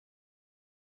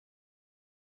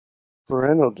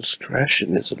Parental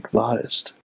discretion is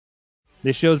advised.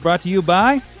 This show is brought to you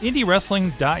by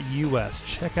IndieWrestling.us.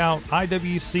 Check out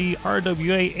IWC,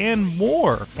 RWA, and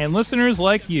more. And listeners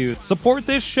like you, support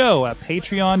this show at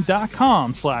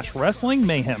Patreon.com/Wrestling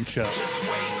Mayhem Show. Just wait,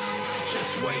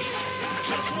 just wait,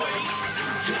 just wait,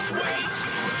 just wait,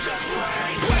 just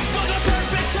wait. Wait for the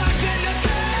perfect time, then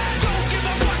attack. Don't give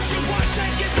up what you want,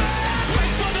 take it back.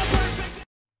 Wait for the perfect.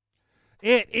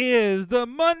 It is the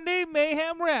Monday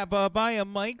Mayhem Wrap-Up. I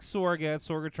am Mike Sorg at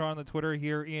Sorgatron on the Twitter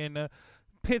here in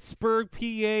Pittsburgh, PA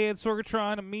at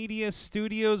Sorgatron Media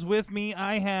Studios. With me,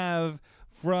 I have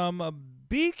from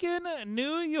Beacon,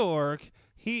 New York,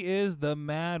 he is the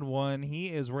Mad One. He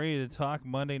is ready to talk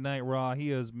Monday Night Raw.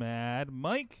 He is Mad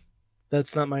Mike.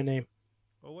 That's not my name.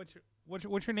 Well,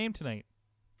 what's your name tonight?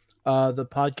 The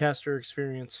Podcaster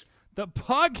Experience. The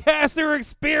Podcaster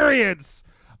Experience.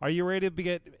 Are you ready to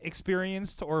get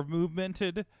experienced or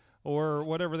movemented or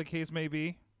whatever the case may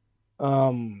be?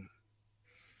 Oh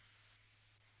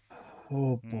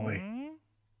boy.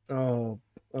 Oh.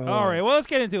 All right. Well, let's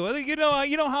get into it. You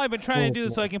know how I've been trying to do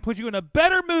this so I can put you in a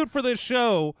better mood for this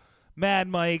show, Mad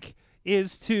Mike,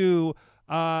 is to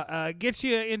get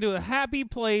you into a happy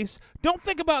place. Don't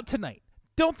think about tonight.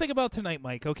 Don't think about tonight,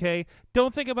 Mike, okay?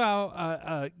 Don't think about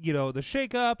the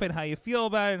shakeup and how you feel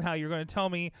about it and how you're going to tell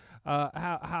me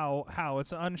how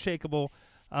it's unshakable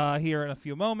here in a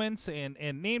few moments and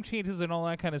name changes and all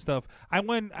that kind of stuff. I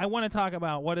want to talk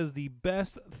about what is the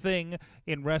best thing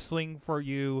in wrestling for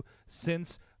you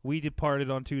since we departed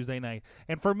on Tuesday night.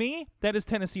 And for me, that is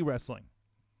Tennessee wrestling.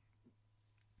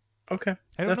 Okay,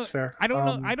 that's fair. I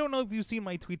don't know if you've seen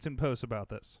my tweets and posts about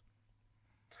this.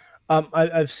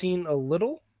 I've seen a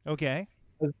little. Okay.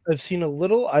 I've seen a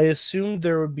little. I assumed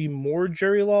there would be more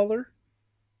Jerry Lawler.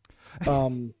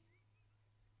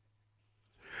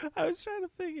 I was trying to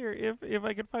figure if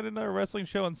I could find another wrestling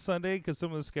show on Sunday because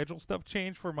some of the schedule stuff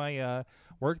changed for my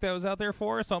work that I was out there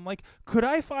for. So I'm like, could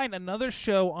I find another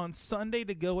show on Sunday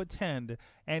to go attend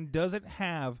and doesn't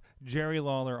have Jerry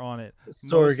Lawler on it?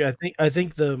 Sorg, I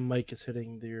think the mic is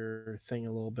hitting your thing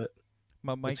a little bit.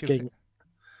 My mic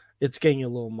it's getting a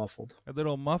little muffled. A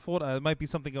little muffled. There might be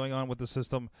something going on with the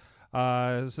system.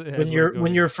 When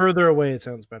you're further away, it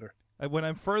sounds better. When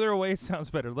I'm further away, it sounds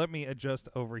better. Let me adjust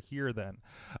over here then.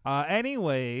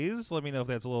 Anyways, let me know if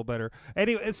that's a little better.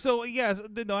 Anyway, so yes,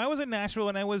 no, I was in Nashville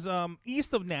and I was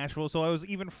east of Nashville, so I was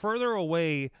even further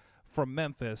away from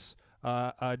Memphis.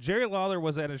 Jerry Lawler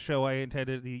was at a show I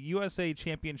attended, the USA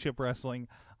Championship Wrestling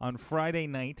on Friday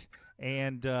night,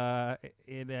 and I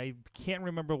can't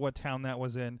remember what town that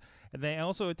was in. And they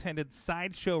also attended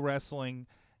SideShow Wrestling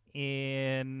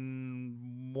in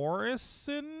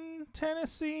Morrison,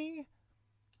 Tennessee,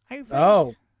 I think.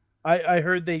 Oh, I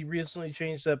heard they recently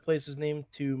changed that place's name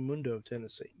to Mundo,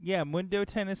 Tennessee. Yeah, Mundo,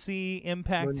 Tennessee,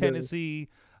 Impact, Tennessee,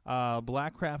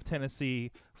 Blackcraft,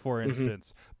 Tennessee, for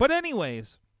instance. But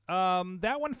anyways,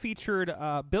 that one featured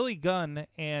Billy Gunn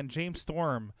and James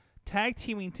Storm tag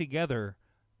teaming together,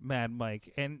 Mad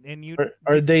Mike. And you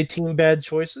are they Team Bad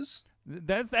Choices?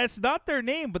 That's not their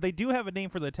name, but they do have a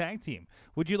name for the tag team.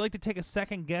 Would you like to take a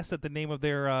second guess at the name of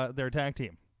their tag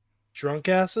team? Drunk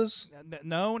Asses?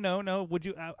 No. Would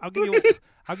you? I'll give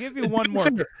you one more.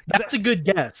 That's a good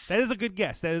guess. That is a good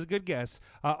guess.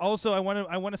 Also, I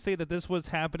want to say that this was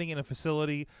happening in a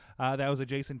facility that was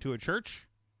adjacent to a church.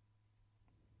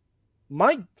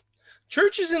 My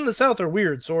churches in the South are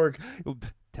weird, Sorg.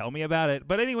 Tell me about it.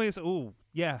 But anyways, ooh,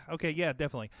 yeah, okay, yeah,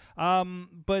 definitely.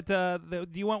 But do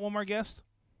you want one more guess?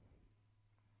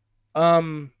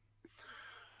 Oh,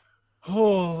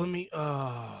 let me.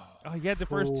 Oh, you had the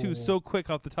first two so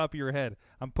quick off the top of your head.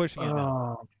 I'm pushing it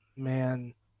now. Oh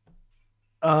man.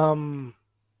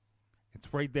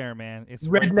 It's right there, man. It's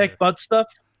redneck right butt stuff.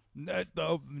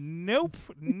 Nope.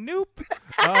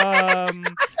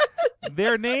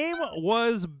 Their name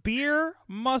was Beer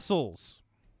Muscles.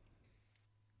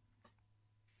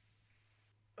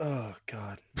 Oh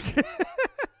God.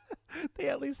 They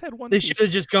at least had one. They should have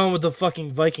just gone with the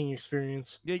fucking Viking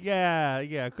Experience. Yeah.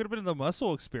 It could have been the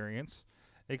Muscle Experience.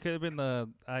 It could have been the,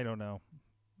 I don't know,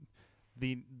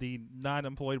 the not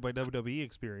employed by WWE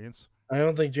Experience. I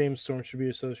don't think James Storm should be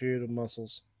associated with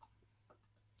muscles.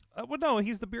 Well, no,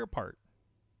 he's the beer part.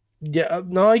 Yeah,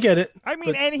 no, I get it. I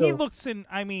mean, and still. He looks in.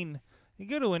 I mean, you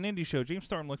go to an indie show, James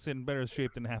Storm looks in better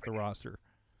shape than half the roster.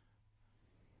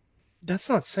 That's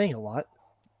not saying a lot.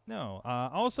 No.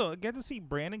 Also, I get to see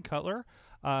Brandon Cutler,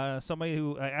 somebody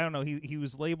who I don't know. He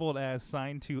was labeled as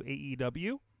signed to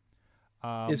AEW.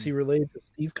 Is he related to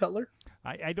Steve Cutler?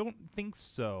 I don't think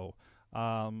so.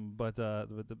 But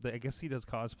I guess he does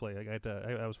cosplay.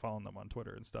 I was following them on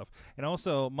Twitter and stuff. And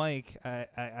also, Mike,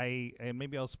 and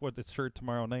maybe I'll sport this shirt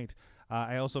tomorrow night.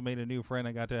 I also made a new friend.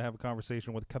 I got to have a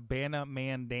conversation with Cabana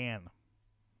Man Dan.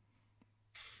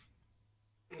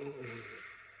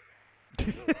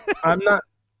 I'm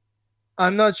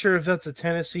not sure if that's a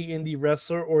Tennessee indie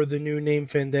wrestler or the new name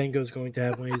Fandango's going to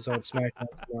have when he's on SmackDown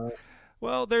tomorrow.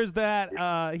 Well, there's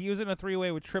that. He was in a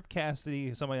 3-way with Trip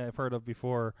Cassidy, somebody I've heard of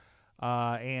before,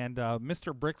 and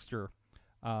Mr. Brickster.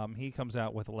 He comes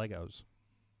out with Legos.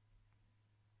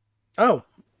 Oh,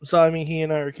 so I mean, he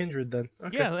and I are kindred then.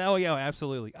 Okay. Yeah. Oh, yeah.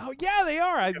 Absolutely. Oh, yeah. They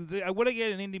are. I want to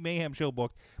get an Indie Mayhem show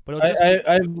booked, but I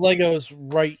have Legos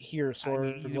right here,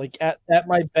 so like at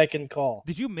my beck and call.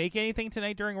 Did you make anything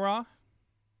tonight during Raw?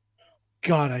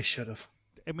 God, I should have.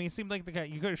 I mean, it seemed like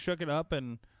you could have shook it up,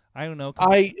 and I don't know.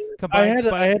 You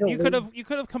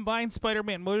could have combined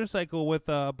Spider-Man motorcycle with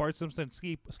Bart Simpson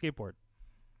skateboard.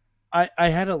 I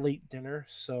had a late dinner,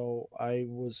 so I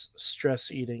was stress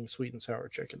eating sweet and sour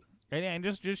chicken. And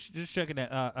just checking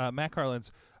it, Matt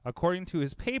Carlin's, according to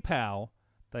his PayPal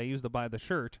that I used to buy the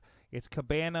shirt, it's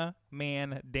Cabana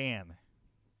Man Dan.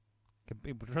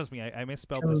 Trust me, I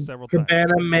misspelled this several times.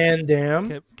 Cabana Man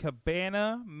Dan.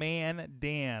 Cabana Man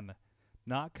Dan,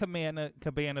 not Cabana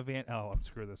Van. Oh, I'm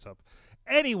screwing this up.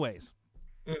 Anyways,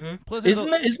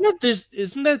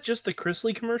 Isn't that just the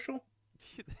Chrisley commercial?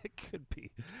 It could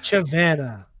be.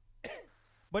 Chavana.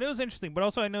 But it was interesting. But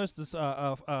also, I noticed this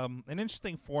an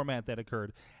interesting format that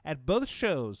occurred at both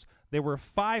shows. There were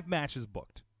 5 matches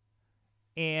booked,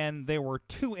 and there were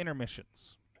 2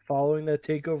 intermissions. Following that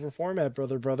takeover format,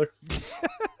 brother.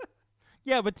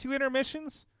 Yeah, but 2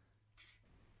 intermissions.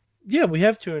 Yeah, we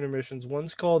have 2 intermissions.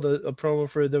 One's called a promo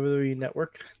for the WWE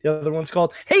Network. The other one's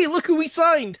called, "Hey, look who we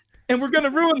signed, and we're gonna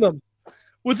ruin them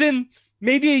within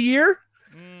maybe a year."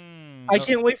 I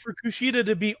can't wait for Kushida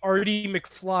to be Artie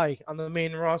McFly on the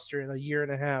main roster in a year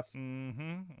and a half.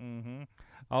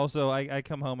 Also, I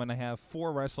come home and I have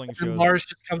 4 wrestling shows. And Lars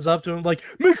just comes up to him like,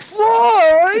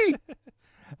 "McFly!"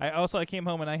 I came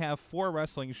home and I have 4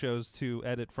 wrestling shows to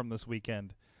edit from this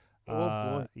weekend.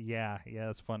 Oh, boy. Yeah,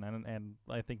 it's fun. And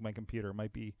I think my computer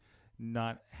might be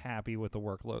not happy with the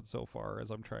workload so far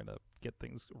as I'm trying to get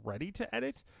things ready to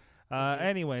edit.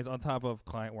 Anyways, on top of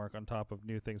client work, on top of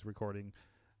new things recording,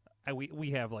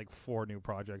 we have like 4 new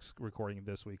projects recording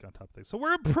this week on top of things. So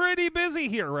we're pretty busy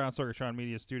here around Sorgatron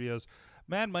Media Studios.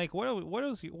 Mad Mike, what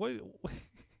was your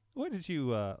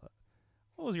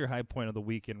high point of the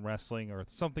week in wrestling, or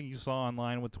something you saw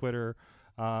online with Twitter,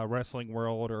 Wrestling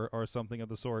World, or something of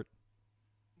the sort?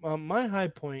 My high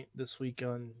point this week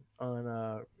in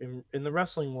the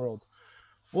wrestling world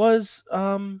was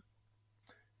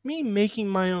me making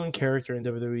my own character in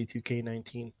WWE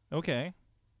 2K19. Okay.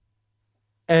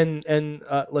 And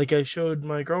like I showed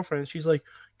my girlfriend, she's like,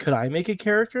 "Could I make a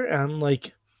character?" And I'm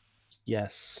like,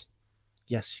 yes,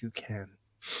 you can,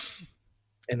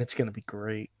 and it's gonna be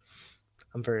great.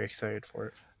 I'm very excited for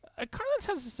it. Carlos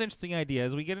has this interesting idea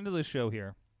as we get into the show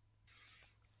here.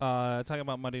 Talking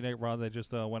about Monday Night Raw that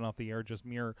just went off the air just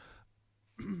mere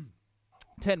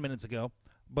 10 minutes ago.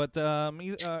 But I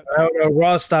don't know.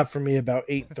 Raw stopped for me about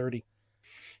 8:30.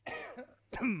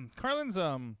 Carlin's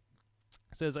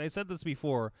says, I said this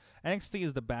before, NXT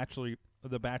is the bachelor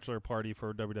party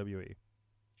for WWE.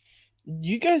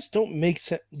 You guys don't make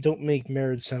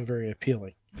marriage sound very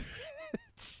appealing.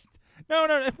 No.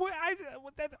 I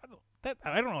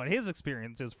don't know what his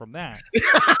experience is from that.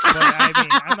 But I mean,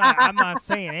 I'm not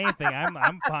saying anything.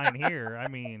 I'm fine here. I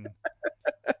mean,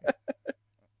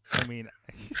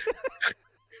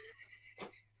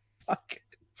 Fuck.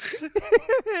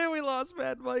 We lost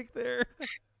Mad Mike there.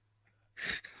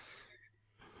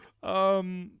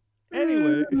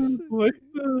 Anyways,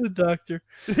 doctor.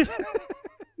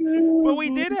 But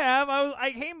we did have.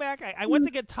 I came back. I went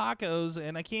to get tacos,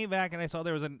 and I came back, and I saw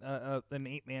there was an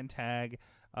 8-man tag,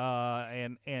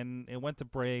 and it went to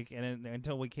break, and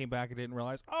until we came back, I didn't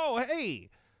realize. Oh, hey,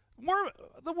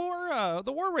 the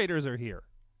War Raiders are here.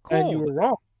 Cool. And you were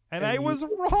wrong. And I was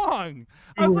wrong.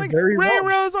 I was like, Ray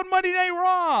Rowe's on Monday Night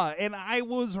Raw, and I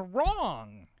was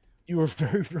wrong. You were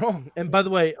very wrong. And by the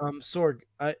way, Sorg,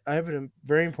 I have a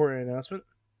very important announcement.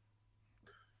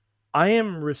 I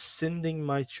am rescinding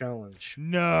my challenge.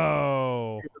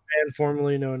 No. The man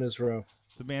formerly known as Rowe.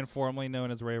 The man formerly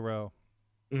known as Ray Rowe.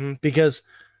 Because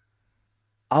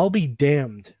I'll be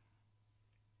damned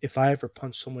if I ever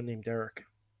punch someone named Eric.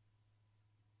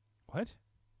 What?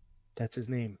 That's his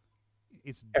name.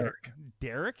 It's Eric.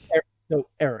 Derek? No,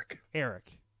 Eric.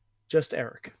 Eric. Just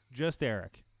Eric. Just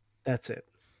Eric. That's it.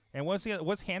 And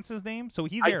what's Hansen's name? So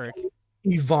he's Eric.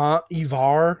 Ivar.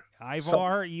 Ivar.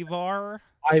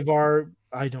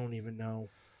 I don't even know.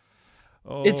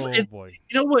 Oh It's boy.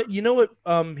 You know what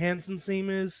Hansen's name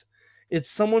is? It's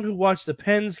someone who watched the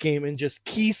Pens game and just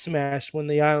key smashed when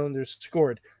the Islanders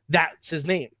scored. That's his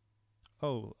name.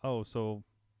 So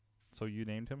you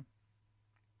named him?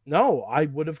 No, I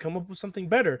would have come up with something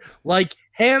better, like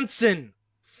Hansen.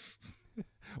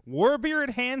 Warbeard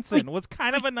Hansen was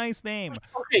kind of a nice name.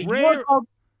 Okay,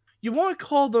 you want to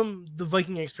call them the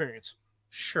Viking Experience?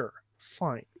 Sure,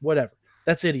 fine, whatever.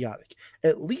 That's idiotic.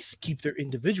 At least keep their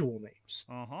individual names.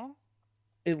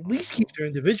 At least keep their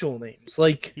individual names.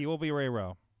 Like, he will be Ray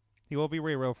Rowe. He will be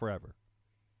Ray Rowe forever.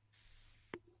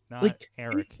 Not like,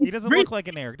 Eric. He doesn't look like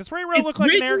an Eric. Does Ray Rowe look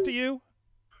like an Eric to you?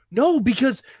 No,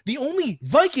 because the only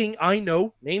Viking I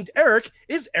know named Eric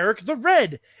is Eric the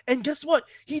Red. And guess what?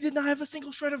 He did not have a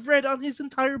single shred of red on his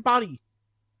entire body.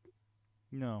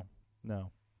 No.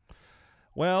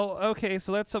 Well, okay,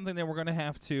 so that's something that we're gonna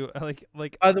have to like.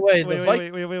 By the way,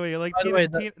 wait. Like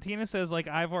Tina says, like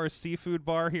Ivar's seafood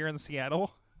bar here in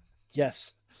Seattle.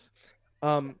 Yes.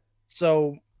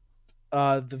 So,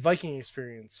 the Viking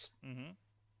Experience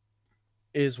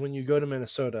is when you go to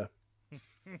Minnesota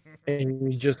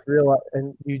and you just realize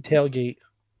and you tailgate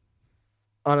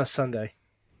on a Sunday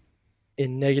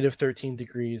in negative 13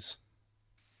 degrees,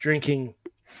 drinking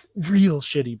real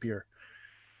shitty beer.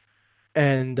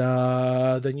 And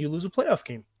then you lose a playoff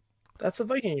game. That's the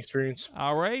Viking Experience.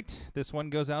 All right. This one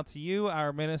goes out to you,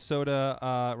 our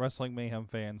Minnesota Wrestling Mayhem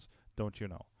fans. Don't you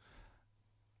know?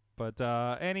 But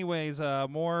anyways,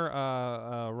 more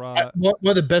Raw. One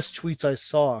of the best tweets I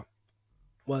saw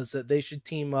was that they should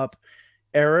team up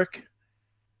Eric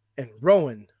and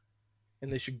Rowan,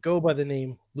 and they should go by the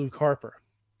name Luke Harper.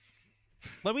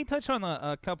 Let me touch on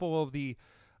a couple of the...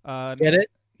 Get it?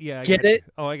 Yeah. Get it?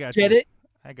 Oh, I got you. Get it?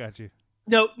 I got you.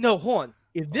 No, hold on.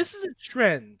 If this is a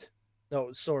trend... No,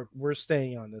 Sorg, we're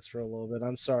staying on this for a little bit.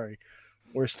 I'm sorry.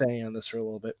 We're staying on this for a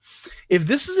little bit. If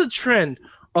this is a trend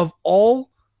of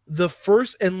all the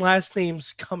first and last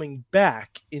names coming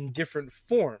back in different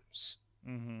forms,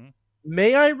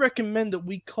 may I recommend that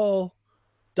we call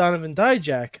Donovan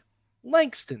Dijak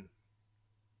Langston?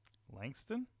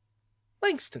 Langston.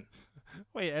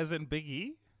 Wait, as in Big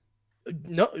E?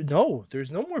 No,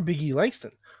 there's no more Big E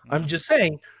Langston. I'm just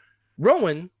saying,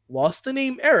 Rowan lost the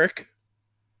name Eric,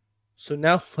 so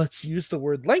now let's use the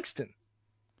word Langston.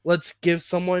 Let's just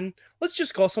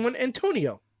call someone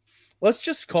Antonio. Let's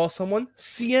just call someone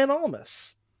Cian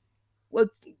Almas. Do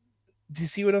you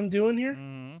see what I'm doing here?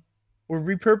 We're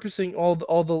repurposing all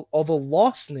the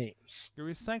lost names. You're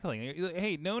recycling.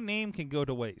 Hey, no name can go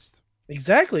to waste.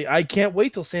 Exactly. I can't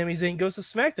wait till Sami Zayn goes to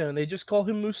SmackDown and they just call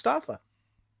him Mustafa.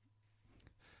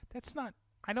 That's not.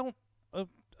 I don't.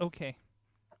 Okay.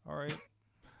 All right.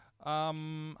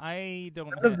 I don't.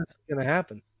 None of this is gonna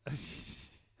happen.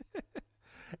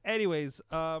 Anyways,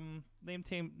 name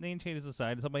changes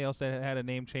aside, somebody else that had a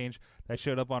name change that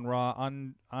showed up on Raw,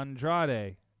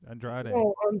 Andrade.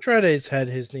 Well, Andrade's had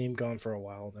his name gone for a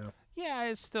while now. Yeah,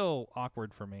 it's still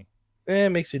awkward for me.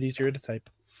 It makes it easier to type.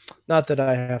 Not that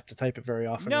I have to type it very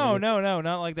often. No,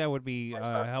 not like that would be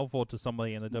helpful to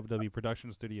somebody in the WWE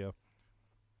production studio.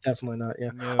 Definitely not,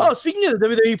 yeah. No. Oh, speaking of the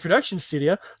WWE production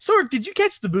studio, Sorg, did you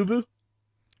catch the boo-boo?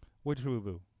 Which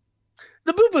boo-boo?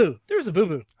 The boo-boo. There was a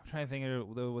boo-boo. I'm trying to think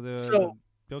of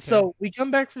okay. So we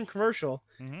come back from commercial,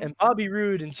 and Bobby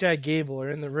Roode and Chad Gable are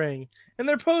in the ring, and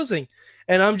they're posing.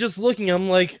 And I'm just looking, I'm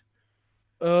like,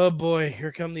 oh boy,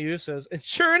 here come the Usos. And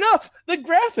sure enough, the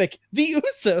graphic, the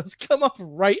Usos come up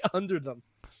right under them.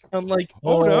 I'm like,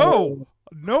 oh no.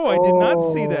 No, I did not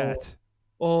see that.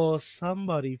 Oh,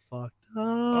 somebody fucked up.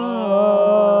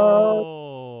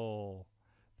 Oh,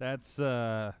 that's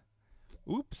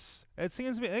oops. It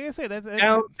seems to be, like I say, that's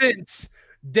down since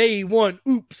day one.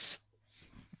 Oops.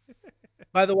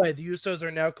 By the way, the Usos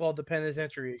are now called the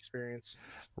Penitentiary Experience.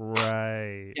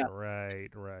 Right, yeah.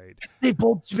 right. They've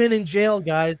both been in jail,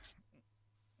 guys.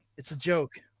 It's a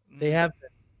joke. They have been.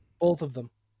 Both of them.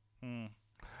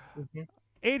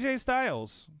 AJ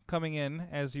Styles coming in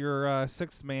as your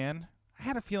sixth man. I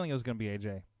had a feeling it was going to be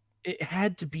AJ. It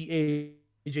had to be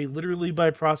AJ, literally by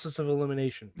process of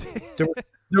elimination.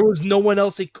 There was no one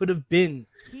else it could have been.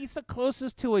 He's the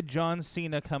closest to a John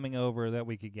Cena coming over that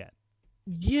we could get.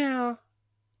 Yeah.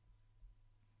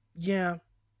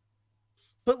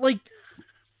 But, like,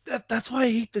 that's why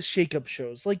I hate the shakeup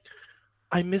shows. Like,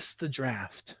 I miss the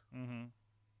draft.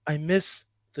 I miss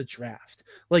the draft.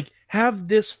 Like, have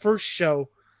this first show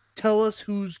tell us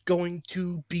who's going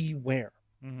to be where.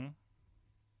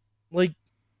 Like,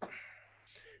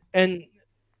 and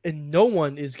no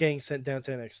one is getting sent down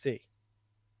to NXT,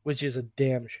 which is a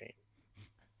damn shame.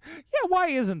 Yeah, why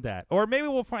isn't that? Or maybe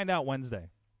we'll find out Wednesday.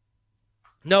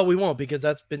 No, we won't because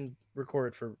that's been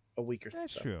recorded for a week or so.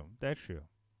 That's true. That's true.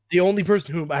 The only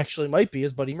person who actually might be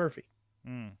is Buddy Murphy.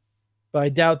 Mm. But I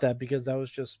doubt that because that was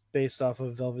just based off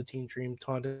of Velveteen Dream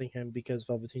taunting him because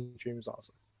Velveteen Dream is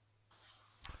awesome.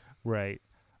 Right.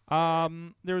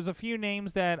 There was a few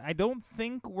names that I don't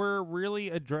think were really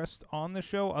addressed on the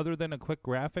show other than a quick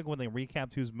graphic when they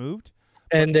recapped who's moved.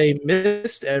 And they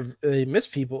missed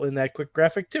people in that quick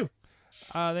graphic too.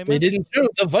 They didn't show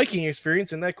the Viking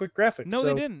Experience in that quick graphic. No,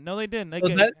 they didn't. No, they didn't.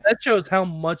 So that shows how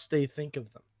much they think of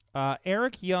them.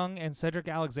 Eric Young and Cedric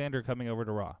Alexander coming over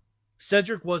to Raw.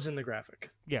 Cedric was in the graphic.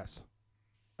 Yes.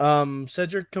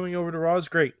 Cedric coming over to Raw is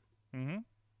great. Mm-hmm.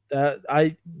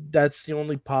 That's the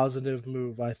only positive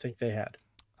move I think they had.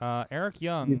 Eric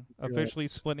Young officially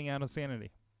splitting out of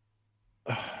Sanity.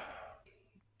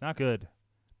 Not good.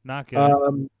 Not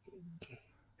good.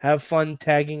 Have fun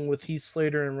tagging with Heath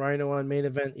Slater and Rhino on main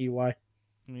event EY.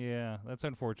 Yeah, that's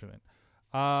unfortunate.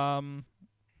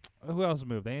 Who else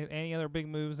moved? Any other big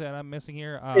moves that I'm missing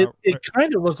here? It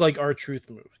kind of looked like R-Truth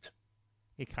moved.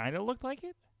 It kind of looked like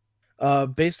it?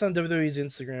 Based on WWE's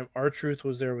Instagram, R-Truth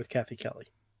was there with Kathy Kelly.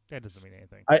 That doesn't mean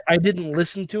anything. I didn't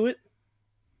listen to it.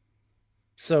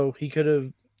 So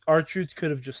R-Truth could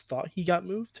have just thought he got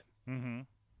moved. Mm-hmm.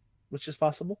 Which is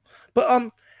possible. But all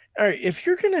right, if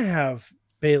you're gonna have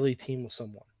Bayley team with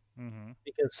someone, mm-hmm.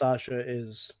 because Sasha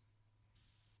is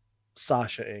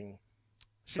Sasha-ing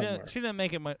somewhere. She didn't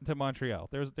make it to Montreal.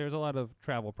 There's a lot of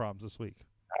travel problems this week.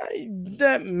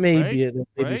 That may be it.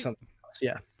 Maybe right? something else.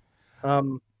 Yeah.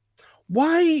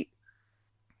 Why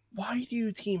do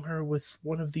you team her with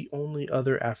one of the only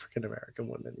other African American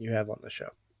women you have on the show?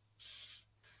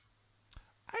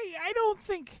 I don't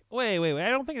think. Wait. I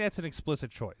don't think that's an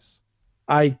explicit choice.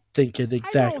 I think it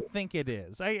exactly. I don't think it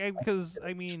is. Because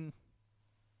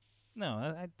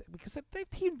they've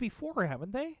teamed before,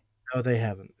 haven't they? No, they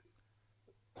haven't.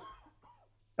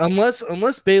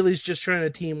 Unless Bayley's just trying to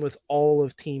team with all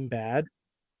of Team Bad,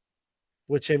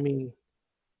 which if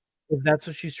that's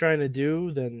what she's trying to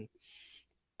do, then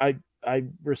I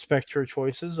respect her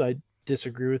choices. I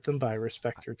disagree with them, but I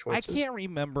respect her choices. I can't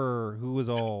remember who was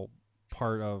all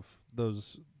part of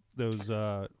those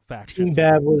factions. Team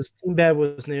Bad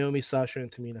was Naomi, Sasha,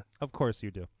 and Tamina. Of course you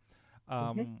do.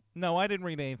 No, I didn't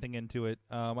read anything into it.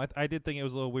 I did think it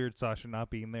was a little weird Sasha not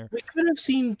being there. We could have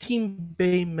seen Team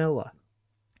Baymella.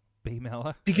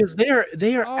 Baymella? Because they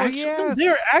are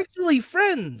actually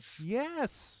friends.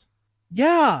 Yes.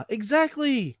 Yeah,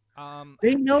 exactly.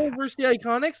 Baymella versus the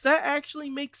Iconics, that actually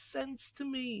makes sense to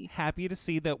me. Happy to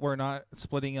see that we're not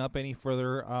splitting up any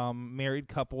further married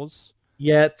couples.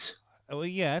 Yet. Well,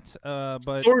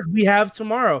 but Sorg we have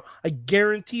tomorrow. I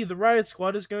guarantee the Riot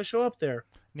Squad is going to show up there.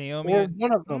 Naomi, or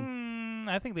one of them.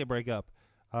 I think they break up.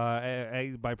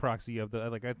 By proxy of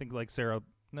the I think Sarah.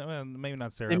 No, maybe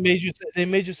not Sarah. They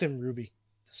may just send Ruby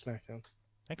to SmackDown.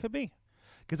 That could be,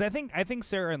 because I think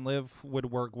Sarah and Liv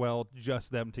would work well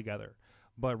just them together,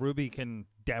 but Ruby can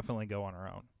definitely go on her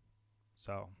own.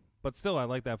 So, but still, I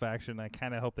like that faction. I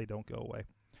kind of hope they don't go away.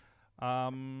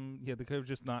 They could have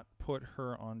just not put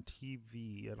her on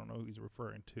TV. I don't know who he's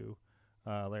referring to.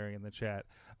 Larry in the chat.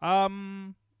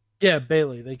 Yeah,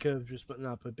 Bayley. They could have just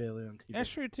not put Bayley on TV. That's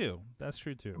true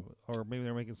too. Or maybe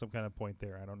they're making some kind of point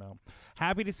there. I don't know.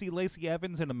 Happy to see Lacey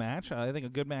Evans in a match. I think a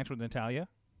good match with Natalya.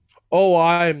 Oh,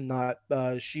 I'm not.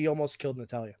 She almost killed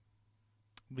Natalya.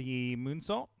 The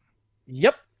moonsault?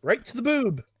 Yep, right to the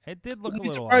boob. It did look a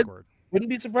little awkward. Wouldn't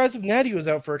be surprised if Natty was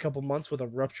out for a couple months with a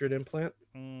ruptured implant.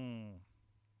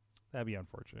 That'd be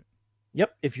unfortunate.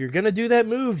 Yep, if you're going to do that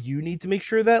move, you need to make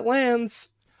sure that lands.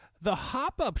 The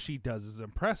hop-up she does is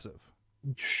impressive.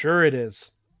 Sure it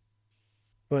is.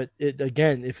 But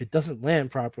again, if it doesn't land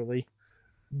properly,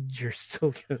 you're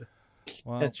still going to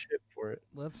catch shit for it.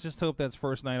 Let's just hope that's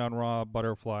first night on Raw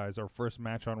Butterflies, or first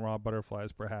match on Raw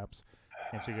Butterflies, perhaps.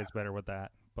 And she gets better with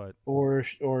that. But or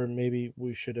maybe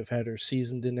we should have had her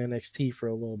seasoned in NXT for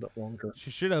a little bit longer.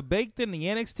 She should have baked in the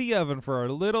NXT oven for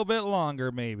a little bit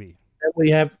longer, maybe.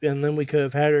 And then we could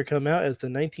have had her come out as the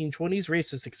 1920s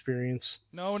racist experience.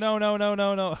 No.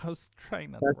 I was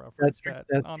trying not to reference that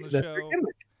on the show.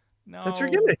 No, that's her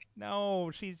gimmick.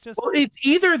 No, she's just. Well, it's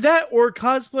either that or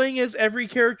cosplaying as every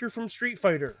character from Street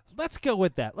Fighter. Let's go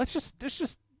with that. Let's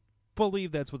just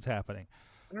believe that's what's happening.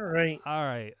 All right.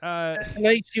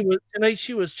 Tonight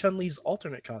she was Chun-Li's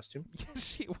alternate costume. Yes,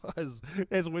 she was.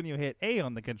 As when you hit A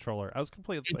on the controller. I was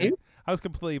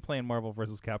completely playing Marvel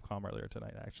vs. Capcom earlier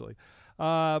tonight, actually.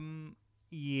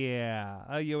 Yeah.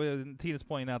 Tina's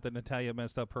pointing out that Natalya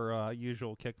messed up her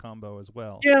usual kick combo as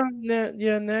well.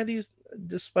 Yeah, Natty's,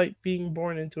 despite being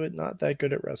born into it, not that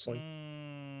good at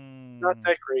wrestling. Not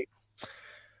that great.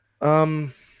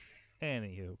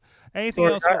 Anywho, anything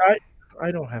else?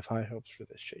 I don't have high hopes for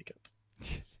this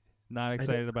shakeup. Not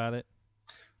excited about it?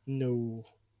 No.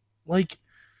 Like,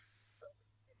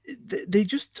 they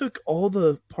just took all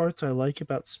the parts I like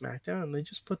about SmackDown and they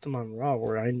just put them on Raw,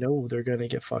 where I know they're going to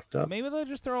get fucked up. Maybe they'll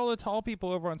just throw all the tall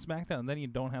people over on SmackDown, and then you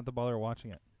don't have to bother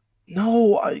watching it.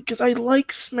 No, because I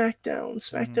like SmackDown.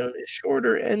 SmackDown is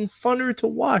shorter and funner to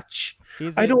watch.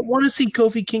 I don't want to see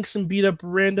Kofi Kingston beat up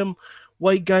random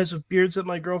white guys with beards that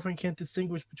my girlfriend can't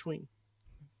distinguish between.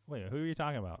 Wait, who are you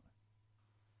talking about?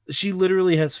 She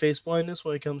literally has face blindness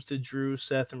when it comes to Drew,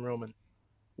 Seth, and Roman.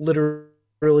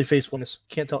 Literally face blindness.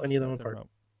 Can't tell any of them apart.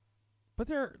 But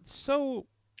they're so...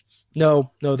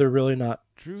 No, they're really not.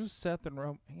 Drew, Seth, and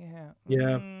Roman.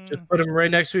 Yeah. Just put them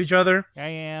right next to each other. I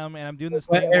am, and I'm doing this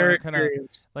thing where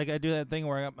I do that thing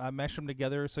where I mesh them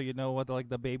together so you know what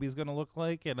the baby's gonna look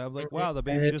like, and I was like, wow, the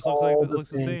baby just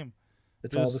looks the same.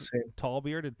 It's all the same. Tall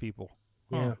bearded people.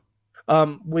 Yeah.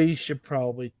 We should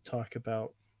probably talk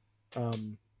about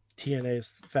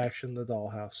TNA's faction, the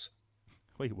Dollhouse.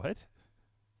 Wait, what?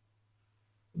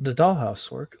 The Dollhouse,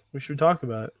 Sorg. We should talk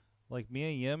about it. Like Mia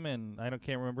Yim and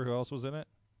can't remember who else was in it.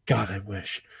 God, I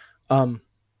wish. No,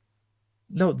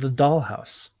 the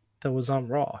Dollhouse that was on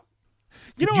Raw.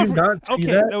 Did you not see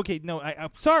that? Okay, no, I'm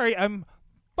sorry. I'm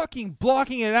fucking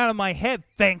blocking it out of my head.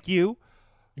 Thank you.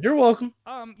 You're welcome.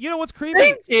 You know what's creepy?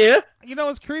 Thank you. You know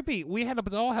what's creepy? We had a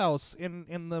Dollhouse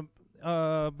in the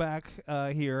back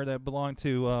here that belonged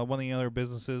to one of the other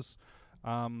businesses.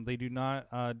 They do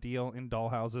not deal in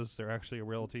dollhouses. They're actually a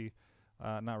realty.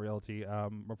 A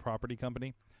property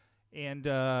company, and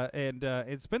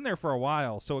it's been there for a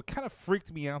while. So it kind of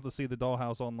freaked me out to see the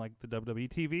Dollhouse on like the WWE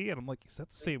TV, and I'm like, is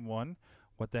that the same one?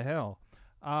 What the hell?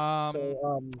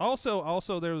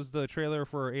 Also, there was the trailer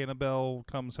for Annabelle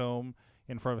Comes Home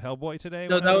in front of Hellboy today.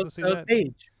 No, that was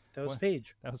Paige. That was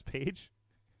Paige. That was Paige.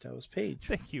 That was Paige.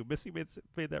 Thank you. Missy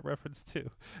made that reference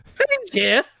too.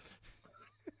 Yeah.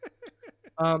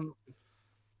 All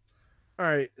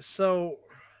right, so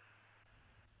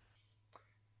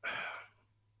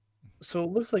it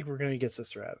looks like we're going to get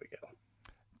Sister Abigail.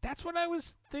 That's what I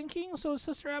was thinking. So is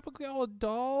Sister Abigail a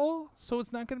doll? So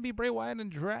it's not going to be Bray Wyatt in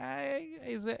drag?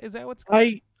 Is that what's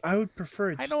going to... I would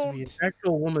prefer it just to be an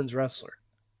actual woman's wrestler.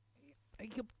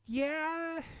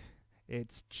 Yeah.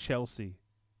 It's Chelsea.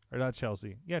 Or not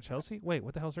Chelsea. Yeah, Chelsea. Wait,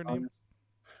 what the hell's her name?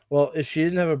 Well, if she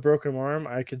didn't have a broken arm,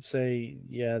 I could say,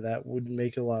 yeah, that would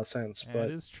make a lot of sense.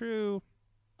 That is true.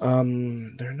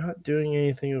 They're not doing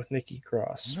anything with Nikki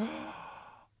Cross.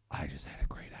 I just had a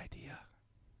great idea.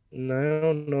 No, I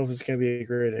don't know if it's going to be a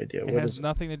great idea. It has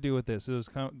nothing to do with this. It was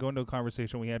going to a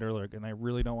conversation we had earlier, and I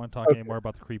really don't want to talk anymore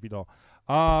about the creepy doll.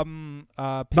 By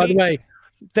the way,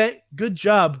 good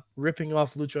job ripping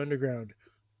off Lucha Underground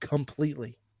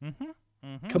completely.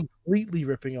 Completely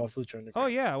ripping off Lucha Underground. Oh,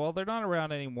 yeah. Well, they're not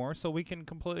around anymore, so we can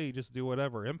completely just do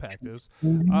whatever Impact is.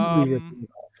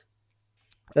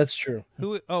 That's true.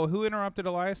 Who interrupted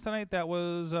Elias tonight? That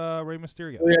was Rey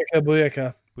Mysterio.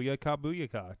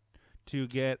 Booyaka. To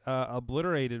get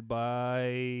obliterated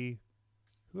by...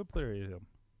 Who obliterated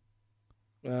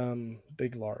him?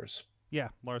 Big Lars. Yeah,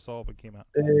 Lars Sullivan came out.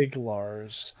 Big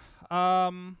Lars.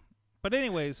 But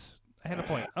anyways, I had a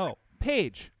point. Oh,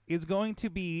 Paige is going to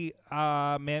be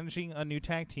managing a new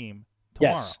tag team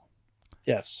tomorrow.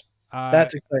 Yes.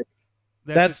 That's exciting.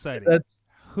 That's exciting.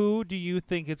 Who do you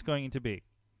think it's going to be?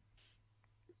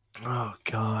 Oh,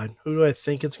 God. Who do I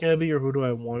think it's going to be, or who do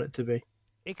I want it to be?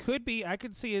 It could be. I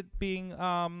could see it being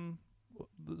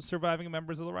surviving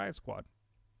members of the Riot Squad.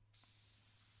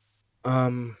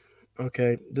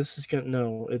 Okay. This is going to...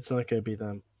 No, it's not going to be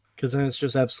them. Because then it's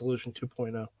just Absolution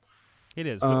 2.0. It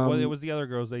is. But it was the other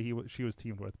girls that she was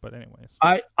teamed with. But anyways.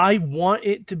 I want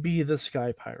it to be the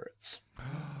Sky Pirates.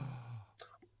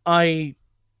 I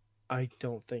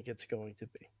don't think it's going to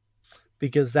be.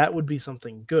 Because that would be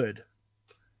something good.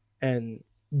 And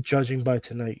judging by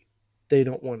tonight, they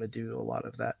don't want to do a lot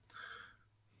of that.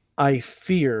 I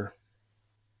fear...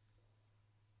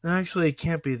 Actually, it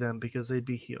can't be them because they'd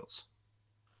be heels.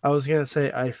 I was going to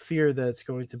say, I fear that it's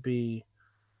going to be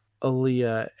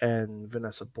Aaliyah and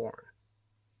Vanessa Bourne.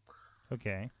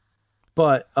 Okay.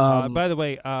 But... by the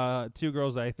way, two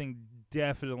girls that I think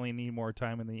definitely need more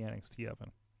time in the NXT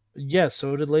oven. Yes,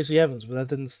 so did Lacey Evans, but that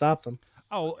didn't stop them.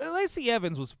 Oh, Lacey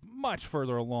Evans was much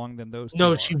further along than those two.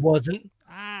 No, she wasn't.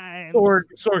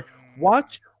 Sorry.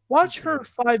 Watch her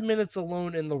 5 minutes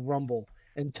alone in the Rumble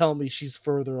and tell me she's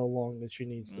further along than she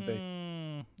needs to be.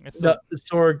 No,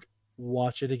 Sorg,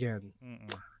 watch it again.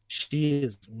 Mm-mm. She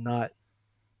is not.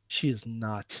 She is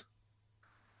not.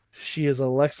 She is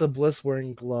Alexa Bliss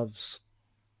wearing gloves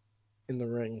in the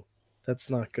ring. That's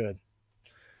not good.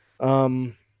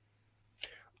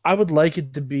 I would like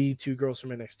it to be two girls from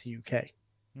NXT UK.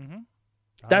 Mm-hmm.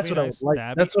 That's what I would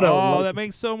like. That's what I would like. That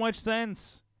makes so much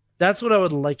sense. That's what I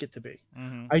would like it to be.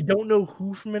 Mm-hmm. I don't know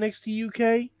who from NXT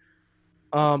UK.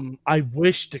 I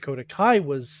wish Dakota Kai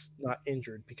was not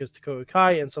injured because Dakota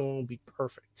Kai and someone would be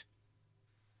perfect.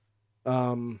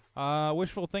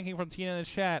 Wishful thinking from Tina in the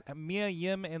chat. Mia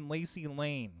Yim and Lacey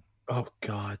Lane. Oh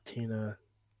God, Tina,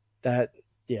 that'd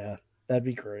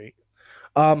be great.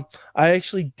 I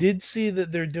actually did see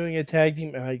that they're doing a tag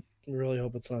team. I really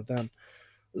hope it's not them.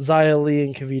 Xia Li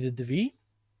and Kavita Devi.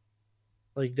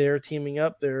 Like they're teaming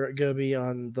up. They're gonna be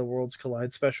on the Worlds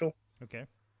Collide special. Okay.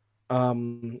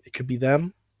 It could be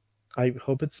them. I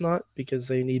hope it's not because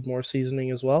they need more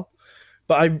seasoning as well.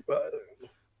 But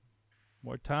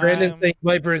More time. Brandon saying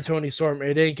Viper and Tony Storm.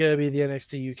 It ain't gonna be the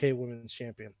NXT UK Women's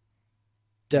Champion.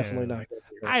 Definitely not gonna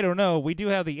be her. I don't know. We do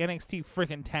have the NXT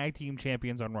freaking tag team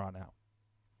champions on Raw now.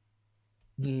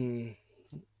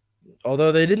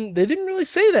 Although they didn't really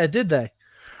say that, did they?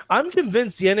 I'm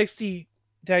convinced the NXT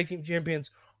tag team champions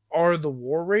are the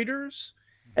War Raiders,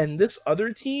 and this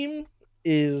other team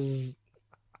is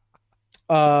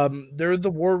they're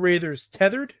the War Raiders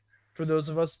tethered. For those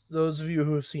of you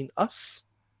who have seen Us.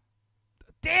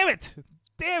 Damn it,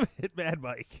 Mad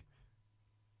Mike.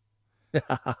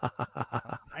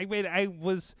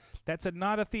 That's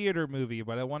not a theater movie,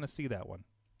 but I want to see that one.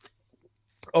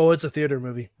 Oh, it's a theater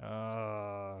movie.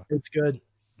 It's good.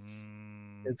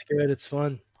 It's good. It's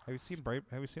fun. Have you seen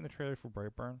the trailer for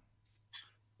Brightburn?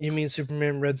 You mean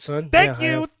Superman Red Sun? Thank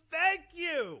you.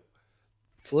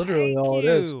 It's literally all it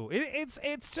is.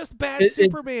 It's just bad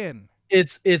Superman.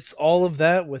 It's all of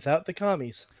that without the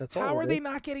commies. That's all. How are they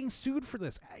not getting sued for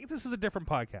this? This is a different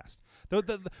podcast.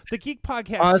 The Geek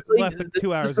Podcast Honestly, left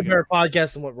 2 hours ago. This is a ago. better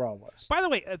podcast than what Raw was. By the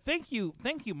way, thank you.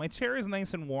 My chair is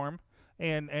nice and warm,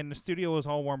 and the studio is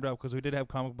all warmed up because we did have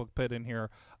Comic Book Pit in here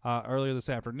earlier this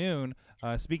afternoon.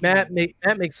 Speaking, Matt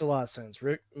makes a lot of sense.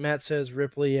 Matt says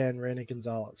Ripley and Randy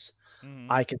Gonzalez.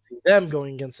 Mm-hmm. I could see them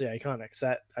going against the Iconics.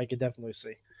 That I could definitely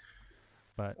see.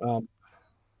 But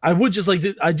I would just like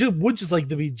to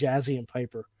be Jazzy and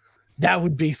Piper. That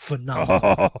would be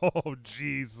phenomenal. Oh,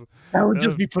 jeez. That would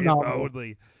just be phenomenal.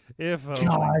 If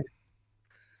only.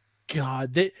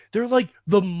 God, they're like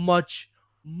the much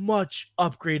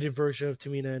upgraded version of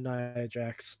Tamina and Nia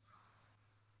Jax.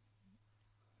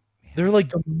 They're like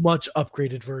the much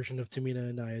upgraded version of Tamina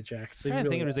and Nia Jax. I'm trying to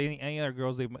think if there's any other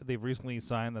girls they've recently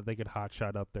signed that they could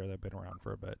hotshot up there that've been around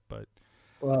for a bit. But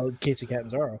Casey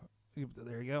Catanzaro.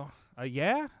 There you go.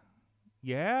 Yeah.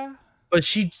 But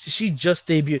she just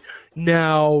debuted.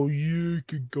 Now you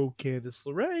could go Candice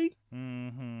LeRae.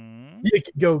 Mm-hmm. You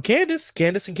could go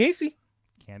Candice and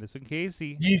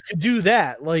Casey. You could do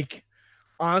that. Like,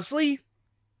 honestly,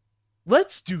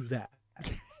 let's do that.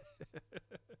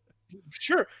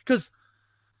 Sure, because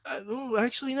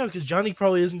actually no, because Johnny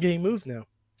probably isn't getting moved now.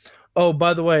 Oh,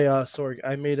 by the way, Sorg,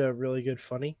 I made a really good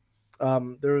funny.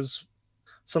 There was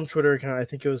some Twitter account, I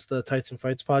think it was the Tights and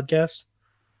Fights podcast.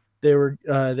 They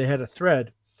had a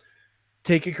thread.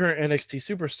 Take a current NXT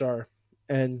superstar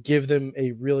and give them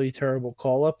a really terrible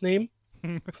call-up name.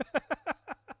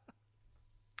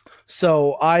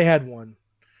 So I had one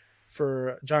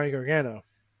for Johnny Gargano.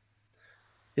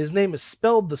 His name is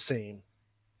spelled the same,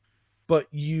 but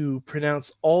you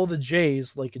pronounce all the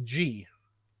J's like a G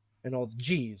and all the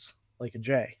G's like a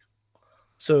J.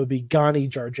 So it'd be Gani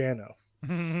Gargano.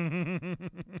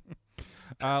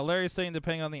 Larry's saying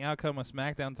depending on the outcome of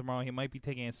SmackDown tomorrow, he might be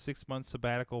taking a 6-month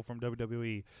sabbatical from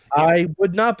WWE. I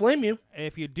would not blame you.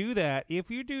 If you do that,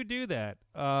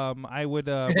 I would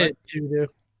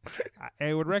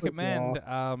I would recommend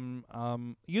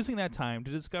using that time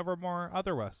to discover more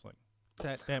other wrestling.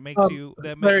 That makes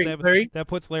that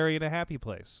puts Larry in a happy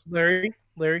place. Larry,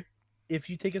 if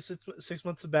you take a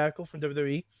 6-month sabbatical from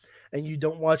WWE and you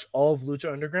don't watch all of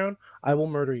Lucha Underground, I will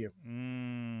murder you.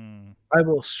 I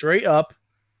will straight up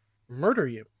murder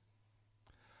you.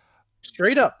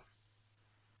 Straight up.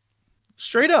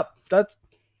 That's,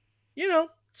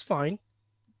 it's fine.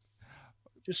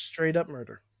 Just straight up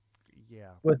murder.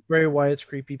 Yeah. With Bray Wyatt's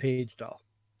creepy Paige doll.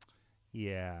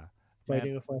 Yeah.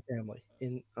 Fighting with my family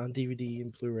on DVD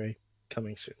and Blu-ray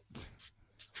coming soon.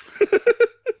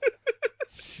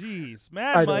 Jeez,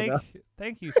 Mad Mike,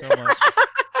 thank you so much.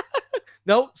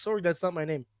 No, sorry, that's not my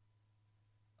name.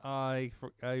 The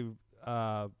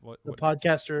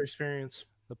Podcaster Experience.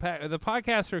 The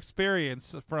Podcaster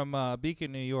Experience from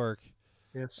Beacon, New York.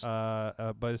 Yes.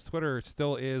 But his Twitter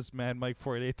still is Mad Mike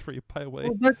 4883. By the way,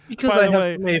 Well, that's because I have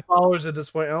so many followers at this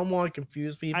point. I don't want to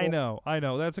confuse people. I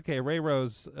know. That's okay. Ray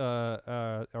Rose,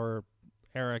 or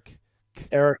Eric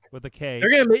with a K.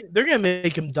 They're gonna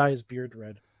make him dye his beard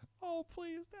red. Oh,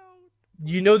 please don't.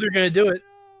 You know they're gonna do it.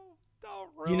 No,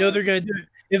 don't. You know they're gonna do it.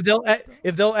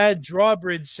 If they'll add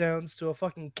drawbridge sounds to a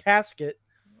fucking casket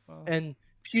and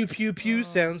pew pew pew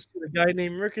sounds to a guy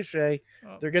named Ricochet,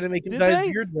 they're gonna make him dye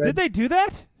his beard red. Did they do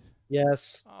that?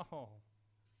 Yes. Oh.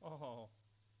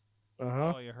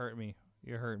 Uh-huh. Oh, you hurt me.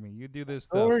 You do this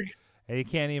stuff, and you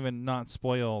can't even not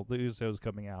spoil the Usos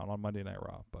coming out on Monday Night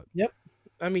Raw. But yep.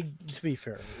 I mean, to be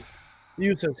fair, the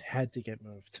Usos had to get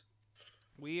moved.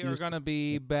 We are going to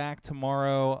be back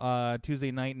tomorrow, Tuesday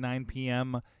night, 9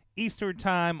 p.m. Eastern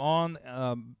Time on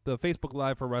the Facebook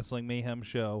Live for Wrestling Mayhem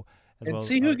Show. And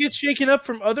see who gets shaken up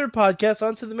from other podcasts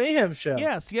onto the Mayhem Show.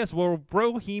 Yes. Will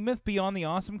Brohemoth be on the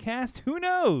Awesome Cast? Who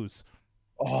knows?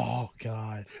 Oh,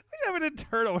 God. We're having an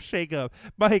internal shakeup.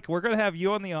 Mike, we're going to have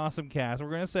you on the Awesome Cast. We're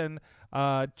going to send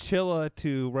Chilla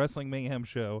to Wrestling Mayhem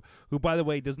Show, who, by the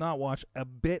way, does not watch a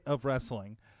bit of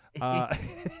wrestling.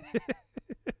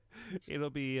 It'll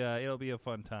be a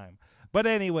fun time. But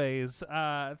anyways,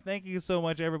 thank you so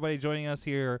much, everybody, joining us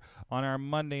here on our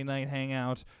Monday night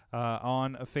hangout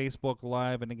on Facebook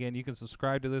Live. And again, you can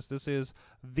subscribe to this. This is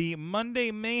the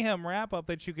Monday Mayhem wrap-up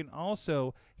that you can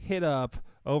also hit up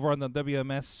over on the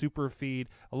WMS Super Feed.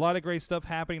 A lot of great stuff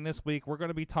happening this week. We're going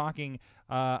to be talking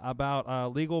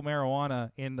about legal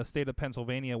marijuana in the state of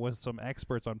Pennsylvania with some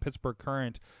experts on Pittsburgh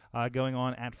Current going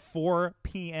on at 4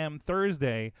 p.m.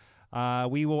 Thursday.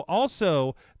 We will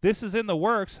also, this is in the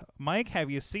works. Mike, have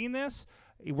you seen this?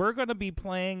 We're going to be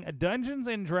playing Dungeons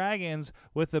and Dragons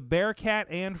with the Bearcat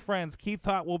and Friends. Keith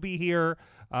Thought will be here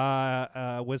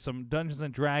with some Dungeons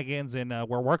and Dragons, and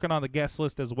we're working on the guest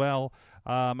list as well.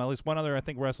 At least one other, I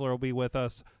think, wrestler will be with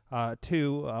us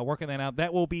too, working that out.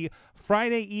 That will be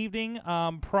Friday evening,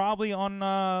 probably on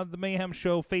the Mayhem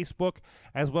Show Facebook,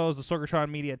 as well as the Sorgatron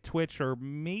Media Twitch, or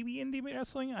maybe Indie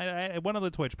Wrestling, one of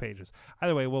the Twitch pages.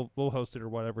 Either way, we'll host it or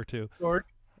whatever too. Sorg?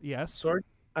 Yes? Sorg?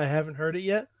 I haven't heard it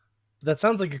yet. That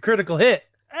sounds like a critical hit.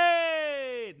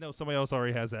 Hey! No, somebody else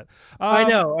already has that. I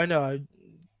know.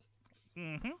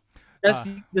 Mm-hmm.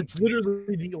 That's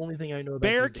literally the only thing I know about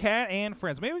Bearcat and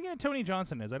Friends. Maybe we get Tony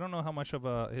Johnson is. I don't know how much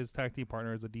of his tag team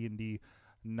partner is a D&D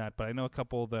nut, but I know a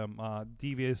couple of them.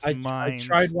 Devious Minds. I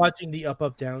tried watching the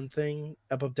up down thing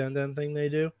they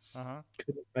do.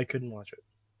 I couldn't watch it.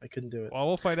 I couldn't do it. Well,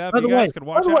 we'll find out if you guys could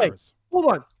watch ours.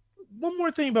 Hold on. One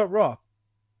more thing about Raw.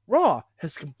 Raw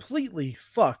has completely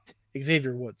fucked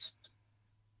Xavier Woods.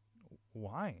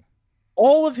 Why?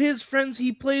 All of his friends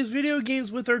he plays video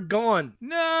games with are gone.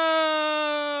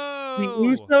 No! The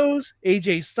Usos,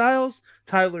 AJ Styles,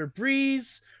 Tyler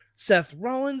Breeze, Seth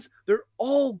Rollins, they're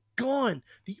all gone.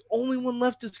 The only one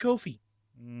left is Kofi.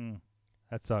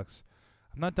 That sucks.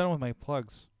 I'm not done with my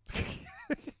plugs.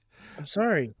 I'm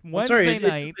sorry. Wednesday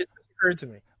night. It occurred to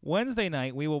me. Wednesday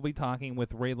night, we will be talking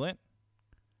with Ray Lint,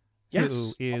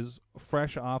 who is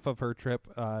fresh off of her trip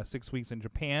 6 weeks in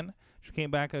Japan. She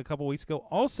came back a couple weeks ago.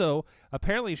 Also,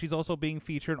 apparently, she's also being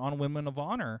featured on Women of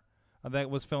Honor that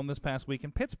was filmed this past week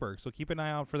in Pittsburgh. So keep an eye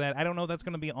out for that. I don't know if that's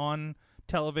going to be on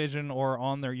television or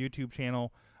on their YouTube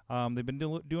channel. They've been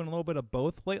doing a little bit of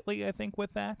both lately, I think,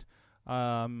 with that.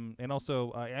 And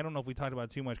also, I don't know if we talked about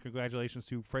it too much. Congratulations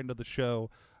to friend of the show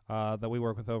that we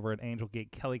work with over at Angel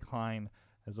Gate, Kelly Klein,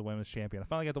 as the women's champion. I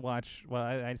finally got to watch. Well,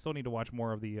 I still need to watch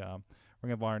more of the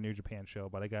Ring of Honor New Japan show,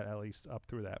 but I got at least up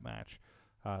through that match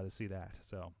to see that.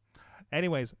 So,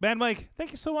 anyways, Man Mike, thank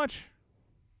you so much.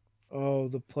 Oh,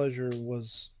 the pleasure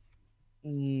was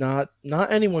not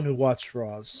anyone who watched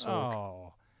Raw. So.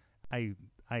 Oh, I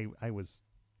was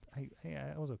okay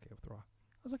with Raw.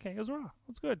 I was okay. It was Raw. It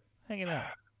was good. Hanging out.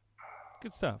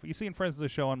 Good stuff. You seen friends of the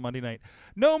show on Monday night.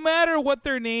 No matter what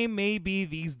their name may be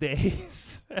these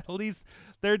days, at least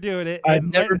they're doing it. I've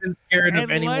never been scared of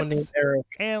anyone named Eric.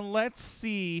 And let's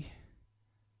see,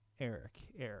 Eric.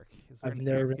 I've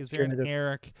never been scared of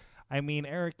Eric. I mean,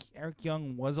 Eric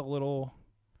Young was a little.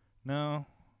 No.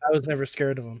 I was never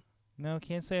scared of him. No,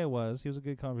 can't say I was. He was a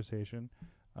good conversation.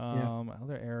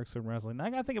 Other Erics in wrestling. Now I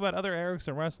gotta think about other Erics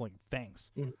in wrestling.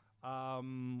 Thanks.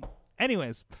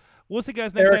 Anyways, we'll see you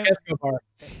guys next time. Escobar.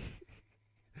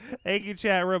 Thank you,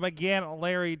 chat room. Again,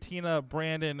 Larry, Tina,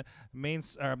 Brandon,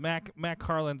 Matt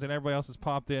Carlins, and everybody else has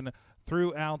popped in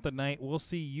throughout the night. We'll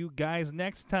see you guys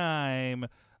next time.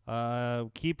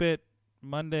 Keep it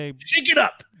Monday. Shake it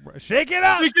up. Shake it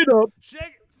up. Shake it up.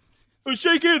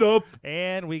 Shake it up.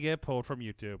 And we get pulled from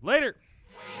YouTube. Later.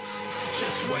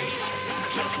 Just wait.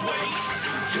 Just wait.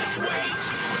 Just wait.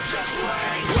 Just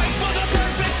wait. Wait for the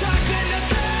perfect time, then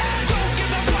attack. Don't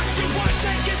give up what you want,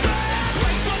 take it back.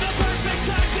 Wait for the perfect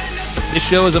time, then attack. This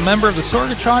show is a member of the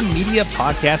Sorgatron Media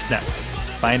Podcast Network.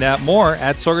 Find out more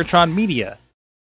at sorgatronmedia.com.